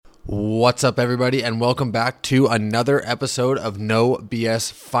What's up, everybody, and welcome back to another episode of No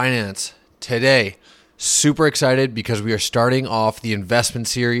BS Finance. Today, super excited because we are starting off the investment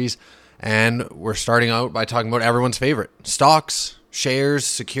series, and we're starting out by talking about everyone's favorite: stocks, shares,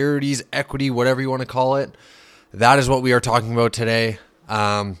 securities, equity, whatever you want to call it. That is what we are talking about today.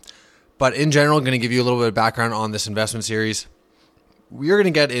 But in general, I'm going to give you a little bit of background on this investment series. We are going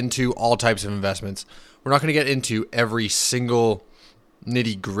to get into all types of investments. We're not going to get into every single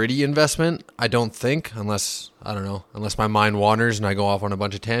nitty-gritty investment, I don't think, unless my mind wanders and I go off on a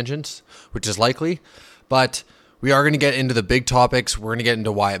bunch of tangents, which is likely. But we are going to get into the big topics. We're going to get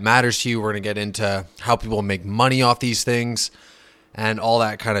into why it matters to you. We're going to get into how people make money off these things and all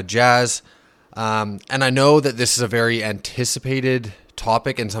that kind of jazz. And I know that this is a very anticipated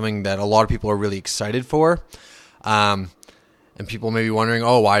topic and something that a lot of people are really excited for. And people may be wondering,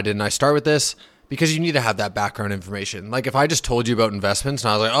 why didn't I start with this? Because you need to have that background information. Like if I just told you about investments and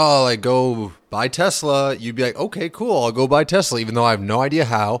I was like, go buy Tesla, you'd be like, okay, cool, I'll go buy Tesla, even though I have no idea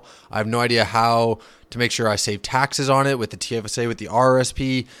how. I have no idea how to make sure I save taxes on it with the TFSA, with the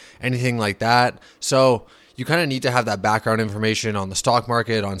RRSP, anything like that. So you kind of need to have that background information on the stock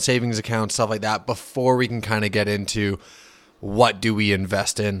market, on savings accounts, stuff like that, before we can kind of get into what do we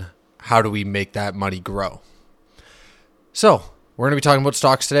invest in, how do we make that money grow. So we're going to be talking about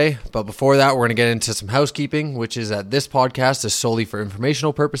stocks today, but before that, we're going to get into some housekeeping, which is that this podcast is solely for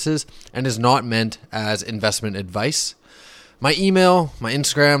informational purposes and is not meant as investment advice. My email, my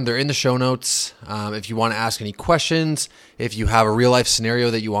Instagram, they're in the show notes. If you want to ask any questions, if you have a real life scenario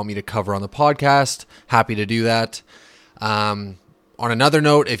that you want me to cover on the podcast, happy to do that. On another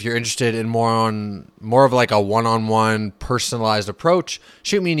note, if you're interested in more of like a one-on-one personalized approach,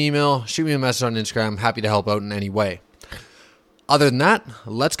 shoot me an email, shoot me a message on Instagram. Happy to help out in any way. Other than that,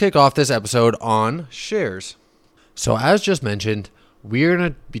 let's kick off this episode on shares. So as just mentioned, we're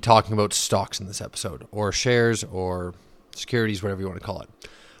going to be talking about stocks in this episode, or shares, or securities, whatever you want to call it.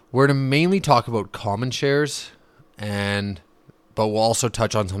 We're going to mainly talk about common shares, but we'll also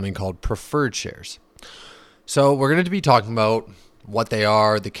touch on something called preferred shares. So we're going to be talking about what they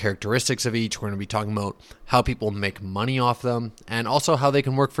are, the characteristics of each. We're going to be talking about how people make money off them, and also how they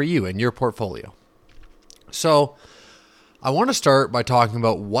can work for you and your portfolio. So I want to start by talking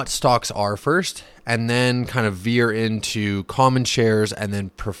about what stocks are first, and then kind of veer into common shares and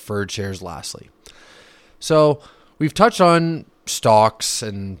then preferred shares lastly. So we've touched on stocks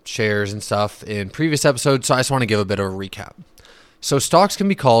and shares and stuff in previous episodes, so I just want to give a bit of a recap. So stocks can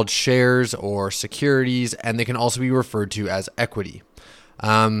be called shares or securities, and they can also be referred to as equity.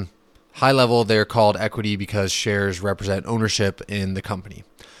 High level, they're called equity because shares represent ownership in the company.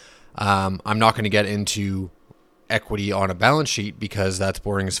 I'm not going to get into equity on a balance sheet because that's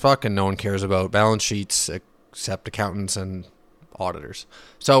boring as fuck and no one cares about balance sheets except accountants and auditors.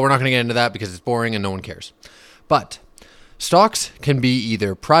 So we're not going to get into that because it's boring and no one cares. But stocks can be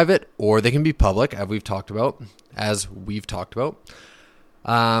either private or they can be public, as we've talked about.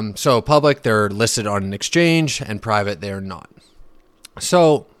 So public, they're listed on an exchange, and private, they're not.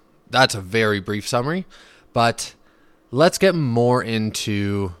 So that's a very brief summary, but let's get more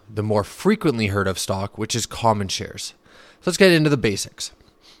into the more frequently heard of stock, which is common shares. Let's get into the basics.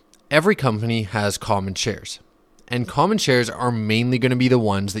 Every company has common shares, and common shares are mainly going to be the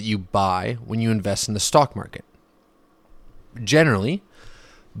ones that you buy when you invest in the stock market. Generally,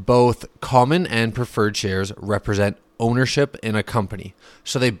 both common and preferred shares represent ownership in a company.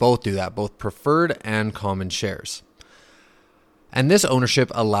 So they both do that, both preferred and common shares. And this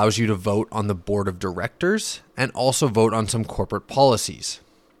ownership allows you to vote on the board of directors and also vote on some corporate policies.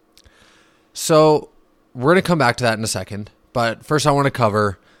 So we're going to come back to that in a second. But first I want to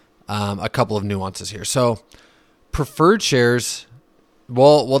cover a couple of nuances here. So preferred shares,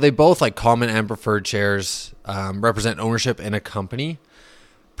 well, they both, like common and preferred shares, represent ownership in a company.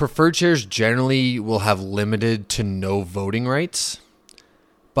 Preferred shares generally will have limited to no voting rights.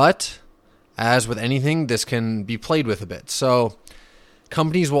 But as with anything, this can be played with a bit. So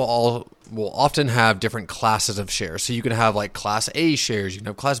companies will often have different classes of shares. So you can have like Class A shares, you can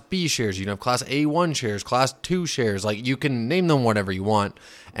have Class B shares, you can have Class A1 shares, Class 2 shares. Like you can name them whatever you want.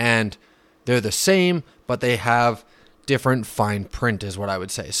 And they're the same, but they have different fine print is what I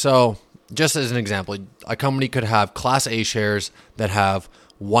would say. So just as an example, a company could have Class A shares that have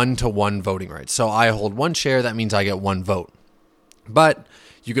 1-to-1 voting rights. So I hold one share, that means I get one vote. But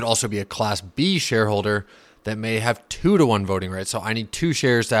you could also be a Class B shareholder that may have 2-to-1 voting rights. So I need 2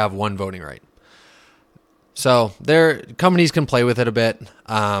 shares to have 1 voting right. So companies can play with it a bit.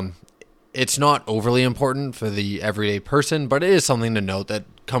 It's not overly important for the everyday person, but it is something to note that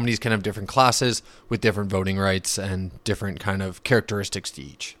companies can have different classes with different voting rights and different kind of characteristics to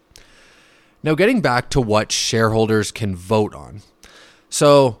each. Now, getting back to what shareholders can vote on.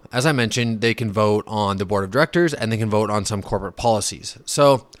 So, as I mentioned, they can vote on the board of directors and they can vote on some corporate policies.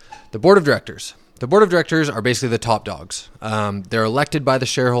 So, the board of directors. The board of directors are basically the top dogs. They're elected by the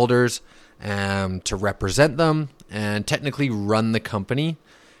shareholders to represent them and technically run the company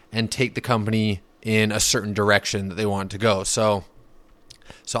and take the company in a certain direction that they want to go. So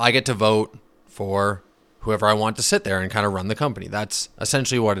I get to vote for whoever I want to sit there and kind of run the company. That's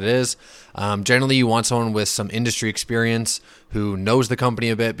essentially what it is. Generally, you want someone with some industry experience who knows the company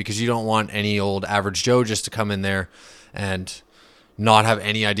a bit, because you don't want any old average Joe just to come in there and not have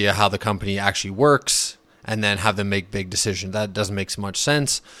any idea how the company actually works and then have them make big decisions. That doesn't make so much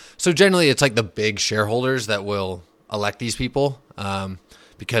sense. So generally, it's like the big shareholders that will elect these people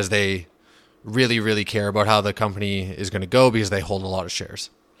because they really, really care about how the company is going to go, because they hold a lot of shares.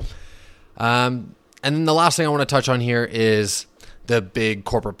 And then the last thing I want to touch on here is the big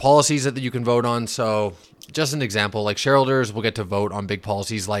corporate policies that you can vote on. So just an example, like shareholders will get to vote on big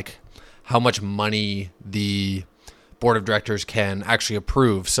policies like how much money the board of directors can actually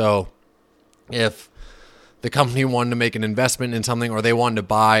approve. So if the company wanted to make an investment in something, or they wanted to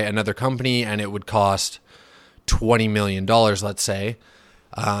buy another company and it would cost $20 million, let's say,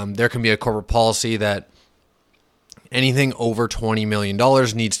 there can be a corporate policy that anything over $20 million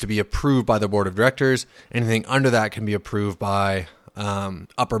needs to be approved by the board of directors. Anything under that can be approved by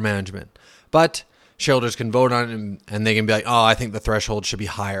upper management. But shareholders can vote on it and they can be like, oh, I think the threshold should be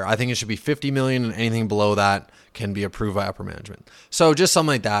higher. I think it should be 50 million, and anything below that can be approved by upper management. So just something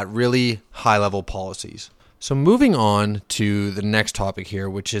like that, really high level policies. So moving on to the next topic here,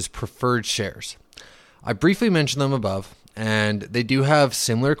 which is preferred shares. I briefly mentioned them above, and they do have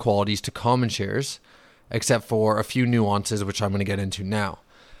similar qualities to common shares, except for a few nuances, which I'm going to get into now.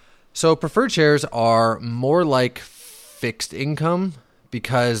 So preferred shares are more like fixed income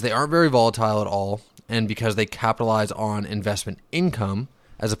because they aren't very volatile at all, and because they capitalize on investment income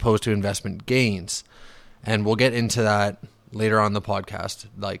as opposed to investment gains. And we'll get into that later on in the podcast,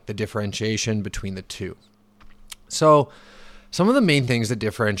 like the differentiation between the two. So some of the main things that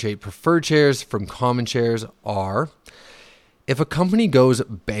differentiate preferred shares from common shares are: if a company goes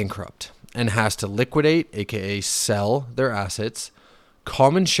bankrupt and has to liquidate, aka sell their assets,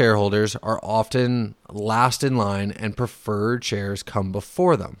 common shareholders are often last in line and preferred shares come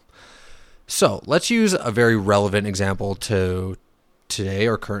before them. So let's use a very relevant example to today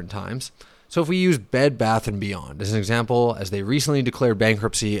or current times. So if we use Bed Bath & Beyond as an example, as they recently declared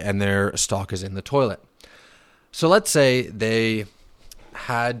bankruptcy and their stock is in the toilet. So let's say they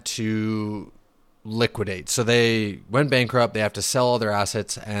had to liquidate. So they went bankrupt, they have to sell all their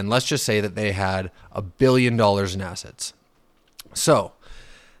assets, and let's just say that they had $1 billion in assets. So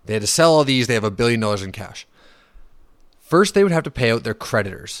they had to sell all these, they have $1 billion in cash. First, they would have to pay out their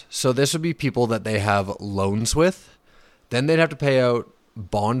creditors. So this would be people that they have loans with. Then they'd have to pay out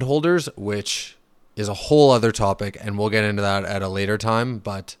bondholders, which is a whole other topic, and we'll get into that at a later time,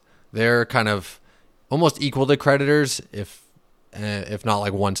 but they're kind of almost equal to creditors, if not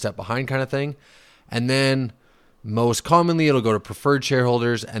like one step behind kind of thing. And then most commonly, it'll go to preferred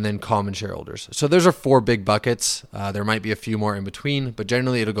shareholders and then common shareholders. So those are four big buckets. There might be a few more in between, but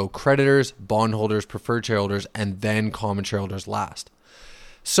generally it'll go creditors, bondholders, preferred shareholders, and then common shareholders last.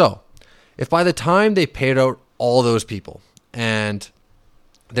 So if by the time they paid out all those people and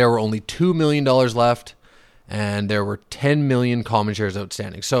there were only $2 million left and there were 10 million common shares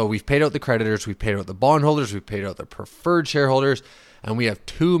outstanding. So we've paid out the creditors, we've paid out the bondholders, we've paid out the preferred shareholders, and we have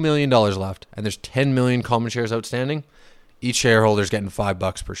 $2 million left, and there's 10 million common shares outstanding. Each shareholder is getting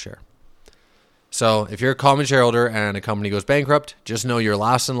 $5 per share. So if you're a common shareholder and a company goes bankrupt, just know you're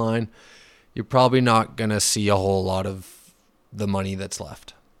last in line. You're probably not going to see a whole lot of the money that's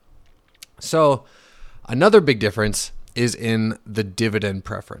left. So another big difference is in the dividend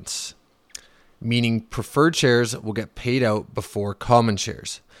preference, meaning preferred shares will get paid out before common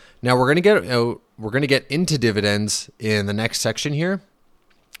shares. Now we're going to get into dividends in the next section here,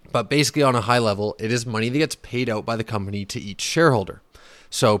 but basically on a high level, it is money that gets paid out by the company to each shareholder.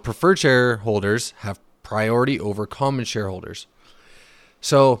 So preferred shareholders have priority over common shareholders.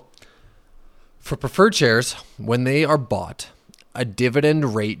 So for preferred shares, when they are bought, a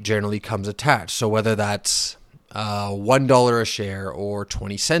dividend rate generally comes attached. So whether that's $1 a share or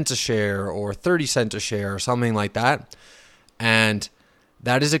 20 cents a share or 30 cents a share or something like that. And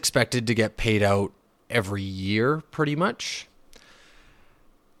that is expected to get paid out every year pretty much.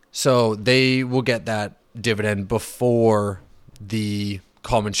 So they will get that dividend before the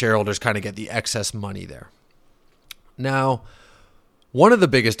common shareholders kind of get the excess money there. Now, one of the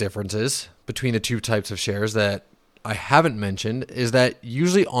biggest differences between the two types of shares that I haven't mentioned is that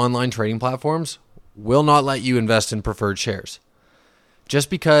usually online trading platforms will not let you invest in preferred shares just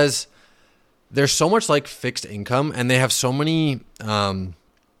because there's so much like fixed income and they have so many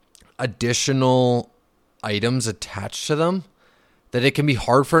additional items attached to them that it can be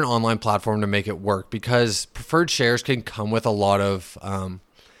hard for an online platform to make it work because preferred shares can come with a lot of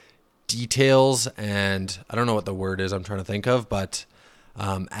details and I don't know what the word is I'm trying to think of, but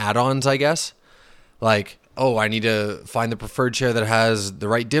add-ons, I guess. Like, oh, I need to find the preferred share that has the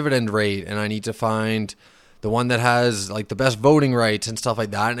right dividend rate, and I need to find the one that has like the best voting rights and stuff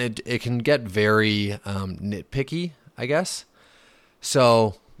like that. And it can get very nitpicky, I guess.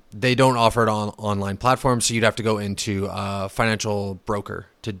 So they don't offer it on online platforms, so you'd have to go into a financial broker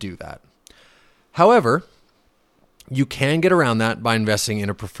to do that. However, you can get around that by investing in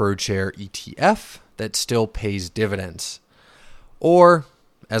a preferred share ETF that still pays dividends. Or,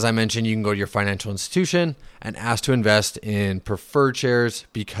 as I mentioned, you can go to your financial institution and ask to invest in preferred shares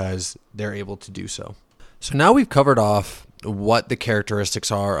because they're able to do so. So now we've covered off what the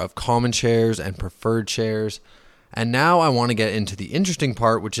characteristics are of common shares and preferred shares. And now I want to get into the interesting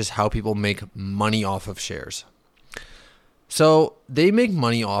part, which is how people make money off of shares. So they make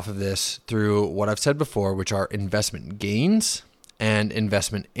money off of this through what I've said before, which are investment gains and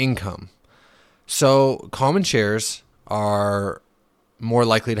investment income. So common shares are more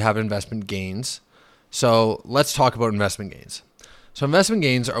likely to have investment gains. So let's talk about investment gains. So investment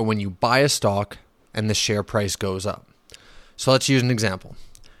gains are when you buy a stock and the share price goes up. So let's use an example.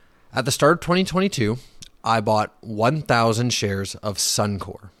 At the start of 2022, I bought 1,000 shares of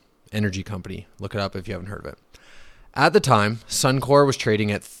Suncor Energy Company. Look it up if you haven't heard of it. At the time, Suncor was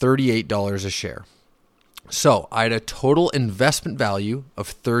trading at $38 a share. So I had a total investment value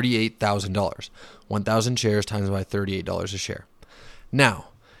of $38,000. 1,000 shares times by $38 a share. Now,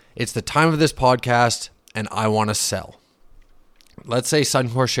 it's the time of this podcast and I want to sell. Let's say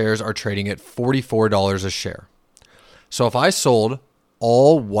Suncor shares are trading at $44 a share. So if I sold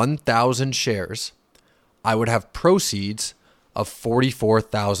all 1,000 shares, I would have proceeds of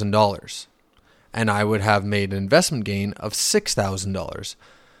 $44,000. And I would have made an investment gain of $6,000.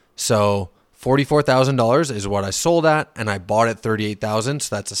 So $44,000 is what I sold at, and I bought at $38,000.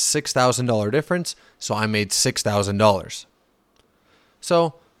 So that's a $6,000 difference. So I made $6,000.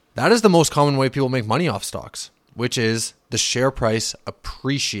 So that is the most common way people make money off stocks, which is the share price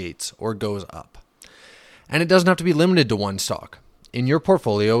appreciates or goes up. And it doesn't have to be limited to one stock. In your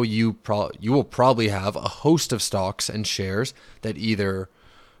portfolio, you will probably have a host of stocks and shares that either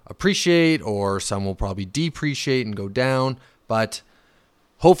appreciate or some will probably depreciate and go down, but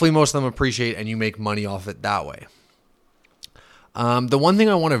hopefully most of them appreciate and you make money off it that way. The one thing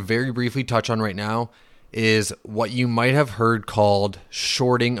I want to very briefly touch on right now is what you might have heard called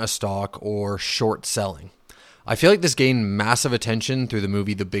shorting a stock or short selling. I feel like this gained massive attention through the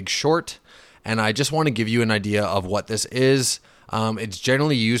movie The Big Short, and I just want to give you an idea of what this is. It's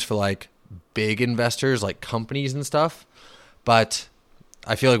generally used for like big investors like companies and stuff, but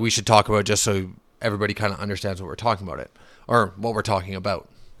I feel like we should talk about it just so everybody kind of understands what we're talking about it or what we're talking about.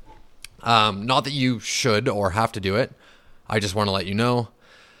 Not that you should or have to do it. I just want to let you know.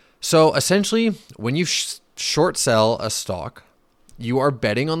 So essentially, when you short sell a stock, you are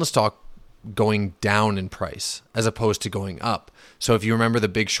betting on the stock going down in price as opposed to going up. So if you remember The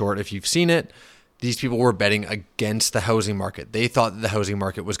Big Short, if you've seen it, these people were betting against the housing market. They thought that the housing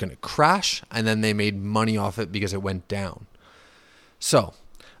market was going to crash, and then they made money off it because it went down. So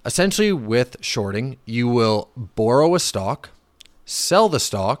essentially with shorting, you will borrow a stock, sell the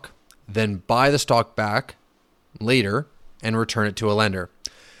stock, then buy the stock back later and return it to a lender.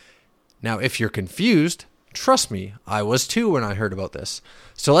 Now, if you're confused, trust me, I was too when I heard about this.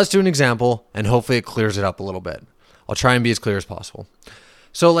 So let's do an example and hopefully it clears it up a little bit. I'll try and be as clear as possible.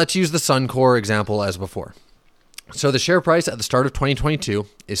 So let's use the Suncor example as before. So the share price at the start of 2022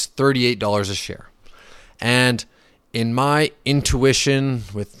 is $38 a share. And in my intuition,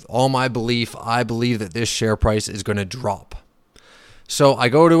 with all my belief, I believe that this share price is going to drop. So I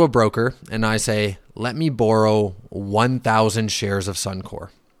go to a broker and I say, let me borrow 1,000 shares of Suncor.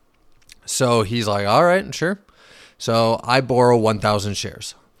 So he's like, all right, sure. So I borrow 1,000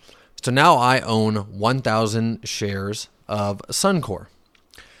 shares. So now I own 1,000 shares of Suncor.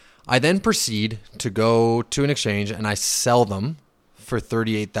 I then proceed to go to an exchange and I sell them for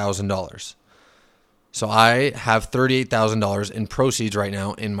 $38,000. So I have $38,000 in proceeds right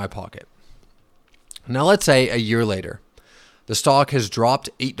now in my pocket. Now let's say a year later, the stock has dropped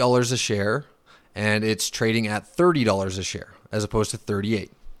 $8 a share and it's trading at $30 a share as opposed to $38.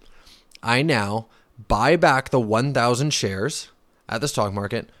 I now buy back the 1,000 shares at the stock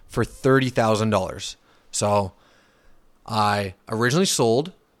market for $30,000. So I originally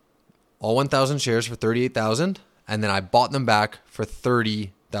sold all 1,000 shares for $38,000, and then I bought them back for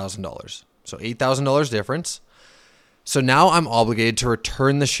 $30,000. So $8,000 difference. So now I'm obligated to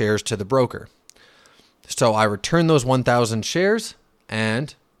return the shares to the broker. So I return those 1,000 shares,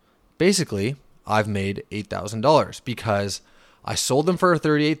 and basically I've made $8,000 because I sold them for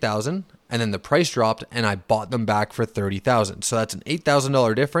 $38,000, and then the price dropped and I bought them back for $30,000. So that's an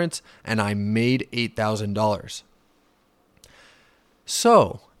 $8,000 difference, and I made $8,000.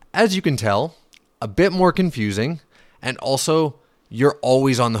 So, as you can tell, a bit more confusing, and also you're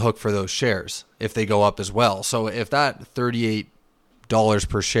always on the hook for those shares if they go up as well. So if that $38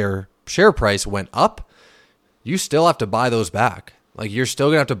 per share price went up, you still have to buy those back. Like, you're still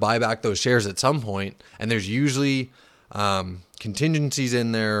going to have to buy back those shares at some point, and there's usually contingencies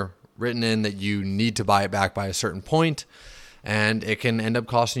in there written in that you need to buy it back by a certain point, and it can end up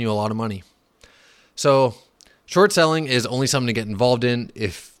costing you a lot of money. So short selling is only something to get involved in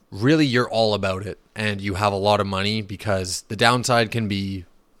if really you're all about it and you have a lot of money, because the downside can be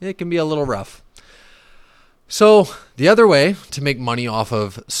a little rough. So the other way to make money off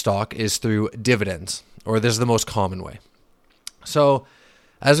of stock is through dividends, or this is the most common way. So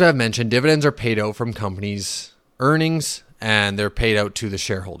as I've mentioned, dividends are paid out from companies' earnings, and they're paid out to the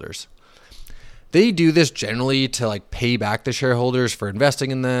shareholders. They do this generally to pay back the shareholders for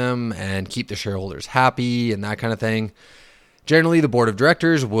investing in them and keep the shareholders happy and that kind of thing. Generally, the board of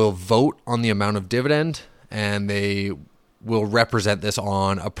directors will vote on the amount of dividend, and they will represent this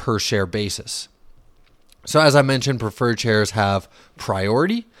on a per share basis. So as I mentioned, preferred shares have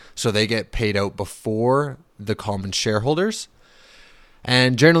priority, so they get paid out before the common shareholders.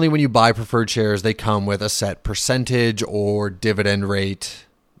 And generally, when you buy preferred shares, they come with a set percentage or dividend rate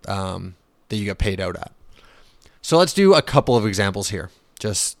that you get paid out at. So let's do a couple of examples here,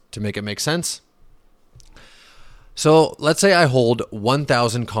 just to make it make sense. So let's say I hold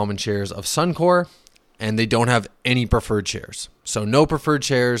 1,000 common shares of Suncor, and they don't have any preferred shares. So no preferred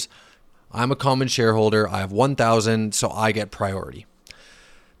shares. I'm a common shareholder. I have 1,000, so I get priority.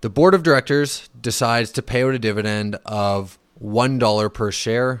 The board of directors decides to pay out a dividend of $1 per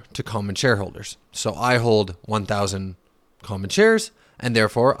share to common shareholders. So I hold 1,000 common shares, and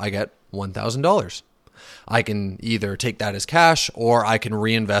therefore I get $1,000. I can either take that as cash, or I can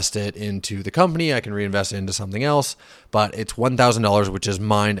reinvest it into the company. I can reinvest it into something else, but it's $1,000, which is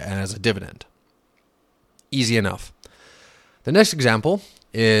mine as a dividend. Easy enough. The next example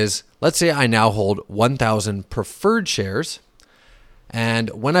is, let's say I now hold 1,000 preferred shares, and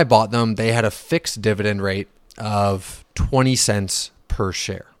when I bought them, they had a fixed dividend rate of 20 cents per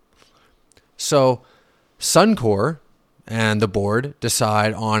share. So Suncor and the board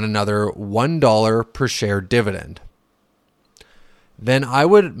decide on another $1 per share dividend. Then I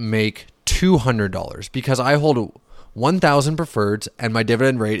would make $200 because I hold 1,000 preferreds and my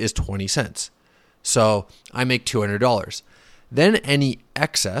dividend rate is 20 cents. So I make $200. Then any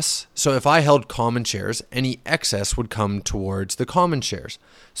excess, so if I held common shares, any excess would come towards the common shares.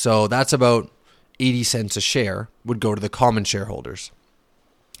 So that's about 80 cents a share would go to the common shareholders.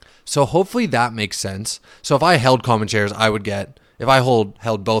 So hopefully that makes sense. So if I held common shares, I would get, if I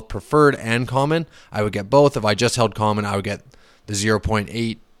held both preferred and common, I would get both. If I just held common, I would get the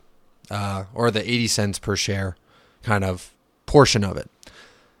 0.8 or the 80 cents per share kind of portion of it.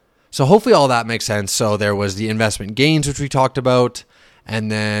 So hopefully all that makes sense. So there was the investment gains, which we talked about.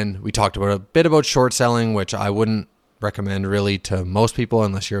 And then we talked about a bit about short selling, which I wouldn't recommend really to most people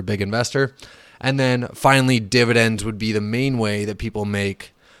unless you're a big investor. And then finally, dividends would be the main way that people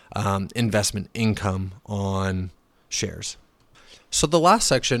make investment income on shares. So the last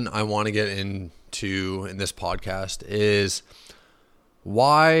section I want to get into in this podcast is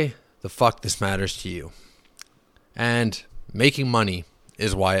why the fuck this matters to you. And making money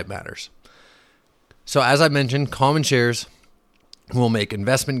is why it matters. So as I mentioned, common shares will make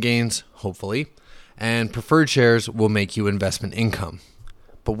investment gains, hopefully, and preferred shares will make you investment income.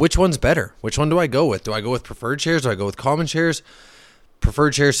 But which one's better? Which one do I go with? Do I go with preferred shares? Do I go with common shares?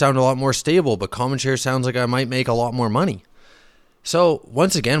 Preferred shares sound a lot more stable, but common shares sounds like I might make a lot more money. So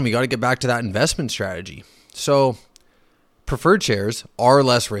once again, we got to get back to that investment strategy. So preferred shares are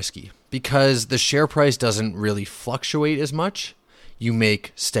less risky because the share price doesn't really fluctuate as much. You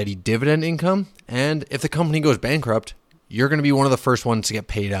make steady dividend income, and if the company goes bankrupt, you're going to be one of the first ones to get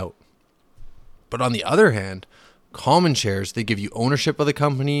paid out. But on the other hand, common shares, they give you ownership of the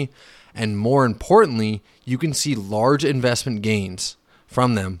company, and more importantly, you can see large investment gains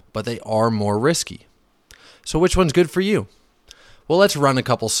from them, but they are more risky. So which one's good for you? Well, let's run a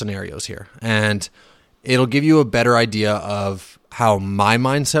couple scenarios here, and it'll give you a better idea of how my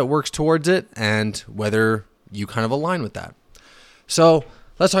mindset works towards it and whether you kind of align with that. So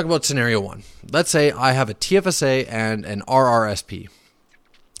let's talk about scenario one. Let's say I have a TFSA and an RRSP.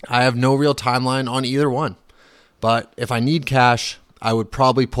 I have no real timeline on either one, but if I need cash, I would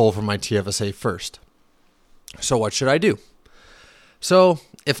probably pull from my TFSA first. So what should I do? So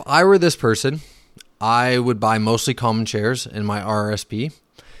if I were this person, I would buy mostly common shares in my RRSP.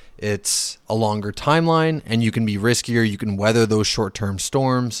 It's a longer timeline and you can be riskier. You can weather those short-term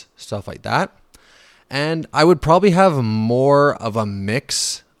storms, stuff like that. And I would probably have more of a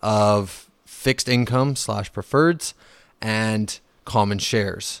mix of fixed income / preferreds and common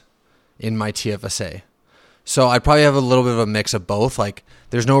shares in my TFSA. So I'd probably have a little bit of a mix of both. Like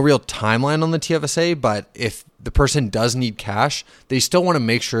there's no real timeline on the TFSA, but if the person does need cash, they still want to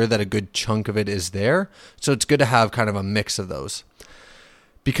make sure that a good chunk of it is there. So it's good to have kind of a mix of those.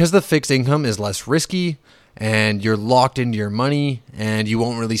 Because the fixed income is less risky and you're locked into your money and you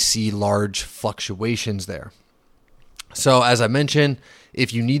won't really see large fluctuations there. So as I mentioned,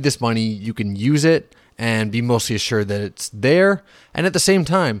 if you need this money, you can use it and be mostly assured that it's there. And at the same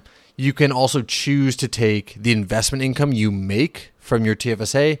time, you can also choose to take the investment income you make from your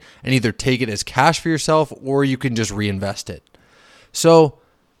TFSA and either take it as cash for yourself or you can just reinvest it. So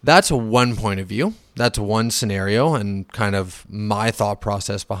that's one point of view. That's one scenario and kind of my thought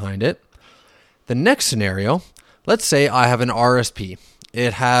process behind it. The next scenario, let's say I have an RSP.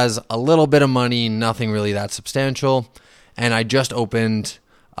 It has a little bit of money, nothing really that substantial, and I just opened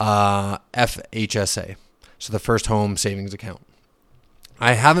FHSA, so the first home savings account.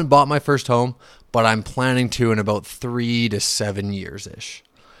 I haven't bought my first home, but I'm planning to in about 3 to 7 years-ish.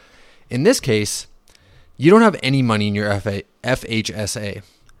 In this case, you don't have any money in your FHSA,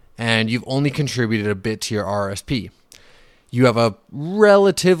 and you've only contributed a bit to your RRSP. You have a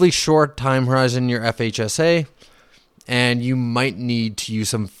relatively short time horizon in your FHSA, and you might need to use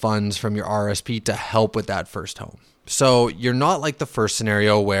some funds from your RRSP to help with that first home. So you're not like the first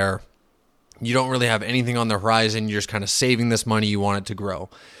scenario where you don't really have anything on the horizon. You're just kind of saving this money. You want it to grow.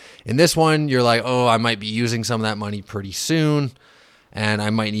 In this one, you're like, oh, I might be using some of that money pretty soon, and I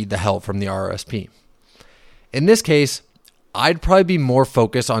might need the help from the RRSP. In this case, I'd probably be more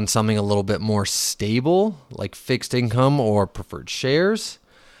focused on something a little bit more stable, like fixed income or preferred shares,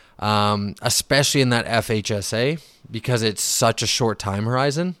 especially in that FHSA, because it's such a short time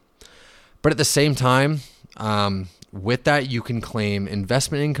horizon. But at the same time, with that, you can claim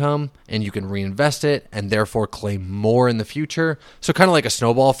investment income and you can reinvest it and therefore claim more in the future. So kind of like a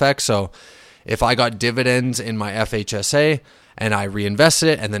snowball effect. So if I got dividends in my FHSA and I reinvested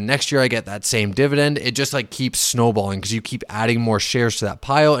it and then next year I get that same dividend, it just like keeps snowballing because you keep adding more shares to that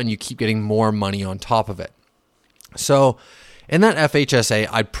pile and you keep getting more money on top of it. So in that FHSA,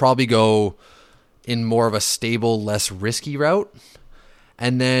 I'd probably go in more of a stable, less risky route.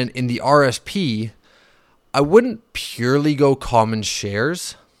 And then in the RSP, I wouldn't purely go common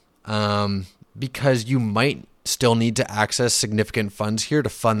shares because you might still need to access significant funds here to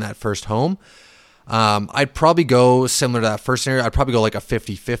fund that first home. I'd probably go similar to that first scenario. I'd probably go like a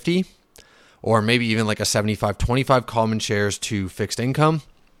 50-50 or maybe even like a 75-25 common shares to fixed income.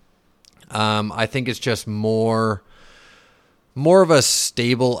 I think it's just more of a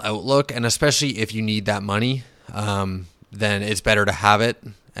stable outlook, and especially if you need that money, then it's better to have it.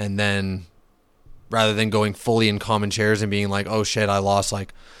 And then rather than going fully in common shares and being like, oh shit, I lost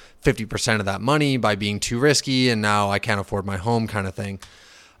like 50% of that money by being too risky and now I can't afford my home kind of thing.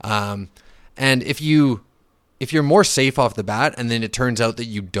 And if you're more safe off the bat and then it turns out that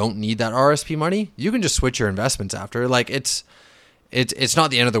you don't need that RSP money, you can just switch your investments after. Like it's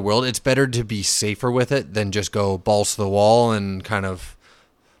not the end of the world. It's better to be safer with it than just go balls to the wall and kind of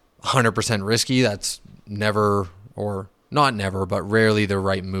 100% risky. That's never, or not never, but rarely the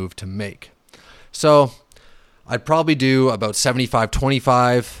right move to make. So I'd probably do about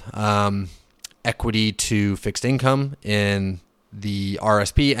 75-25 equity to fixed income in the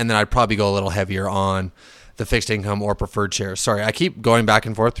RSP, and then I'd probably go a little heavier on the fixed income or preferred shares. Sorry, I keep going back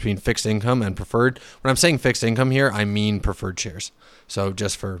and forth between fixed income and preferred. When I'm saying fixed income here, I mean preferred shares. So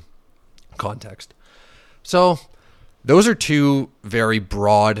just for context. So those are two very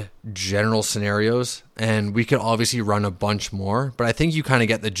broad general scenarios, and we could obviously run a bunch more, but I think you kind of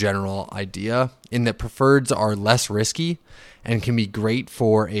get the general idea in that preferreds are less risky and can be great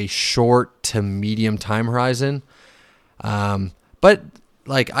for a short to medium time horizon. But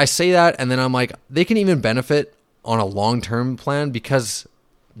like I say that, and then I'm like, they can even benefit on a long-term plan because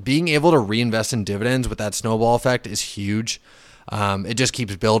being able to reinvest in dividends with that snowball effect is huge. It just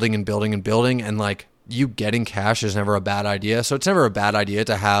keeps building and building and building, and like, you getting cash is never a bad idea. So it's never a bad idea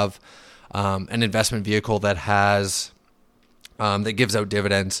to have an investment vehicle that has that gives out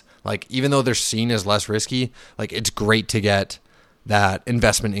dividends. Like, even though they're seen as less risky, like, it's great to get that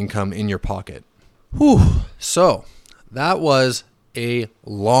investment income in your pocket. Whew. So that was a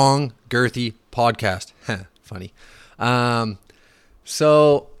long, girthy podcast. Funny.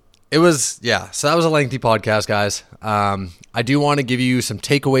 So that was a lengthy podcast, guys. I do want to give you some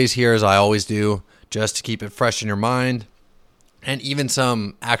takeaways here, as I always do, just to keep it fresh in your mind, and even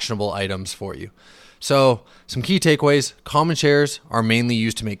some actionable items for you. So some key takeaways: common shares are mainly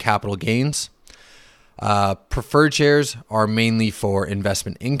used to make capital gains. Preferred shares are mainly for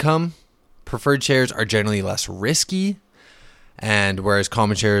investment income. Preferred shares are generally less risky, and whereas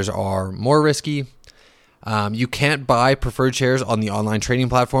common shares are more risky. You can't buy preferred shares on the online trading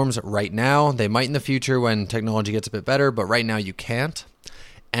platforms right now. They might in the future when technology gets a bit better, but right now you can't.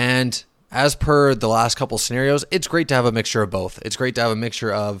 And as per the last couple scenarios, it's great to have a mixture of both. It's great to have a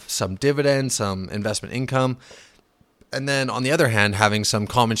mixture of some dividends, some investment income, and then on the other hand, having some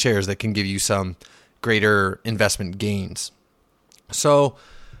common shares that can give you some greater investment gains. So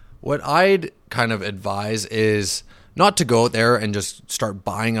what I'd kind of advise is not to go out there and just start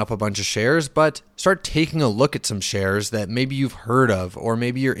buying up a bunch of shares, but start taking a look at some shares that maybe you've heard of or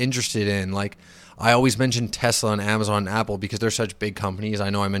maybe you're interested in. Like, I always mention Tesla and Amazon and Apple because they're such big companies. I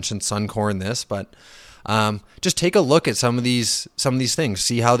know I mentioned Suncor in this, but just take a look at some of these things.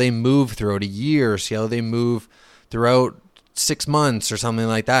 See how they move throughout a year. See how they move throughout 6 months or something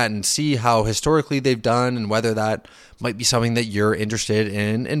like that, and see how historically they've done and whether that might be something that you're interested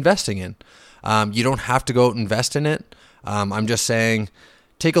in investing in. You don't have to go out and invest in it. I'm just saying,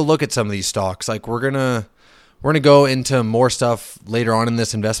 take a look at some of these stocks. Like, we're gonna go into more stuff later on in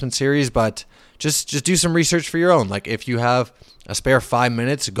this investment series, but just do some research for your own. Like, if you have a spare 5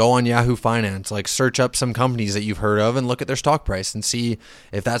 minutes, go on Yahoo Finance, like search up some companies that you've heard of and look at their stock price and see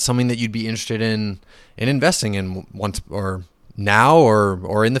if that's something that you'd be interested in investing in once or now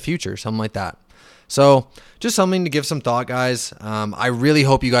or in the future, something like that. So just something to give some thought, guys. I really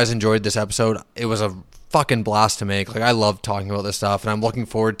hope you guys enjoyed this episode. It was a fucking blast to make. Like, I love talking about this stuff, and I'm looking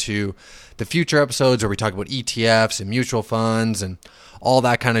forward to the future episodes where we talk about ETFs and mutual funds and all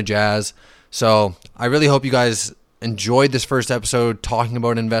that kind of jazz. So I really hope you guys enjoyed this first episode talking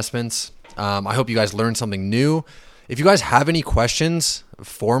about investments. I hope you guys learned something new. If you guys have any questions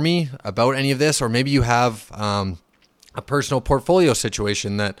for me about any of this, or maybe you have a personal portfolio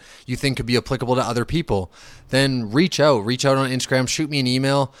situation that you think could be applicable to other people, then reach out on Instagram, shoot me an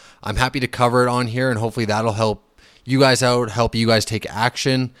email. I'm happy to cover it on here, and hopefully that'll help you guys out, help you guys take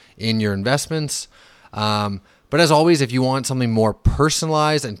action in your investments. But as always, if you want something more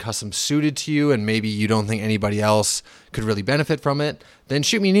personalized and custom suited to you, and maybe you don't think anybody else could really benefit from it, then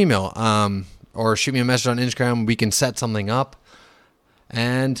shoot me an email or shoot me a message on Instagram. We can set something up.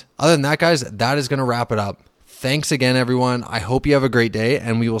 And other than that, guys, that is going to wrap it up. Thanks again, everyone. I hope you have a great day,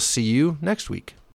 and we will see you next week.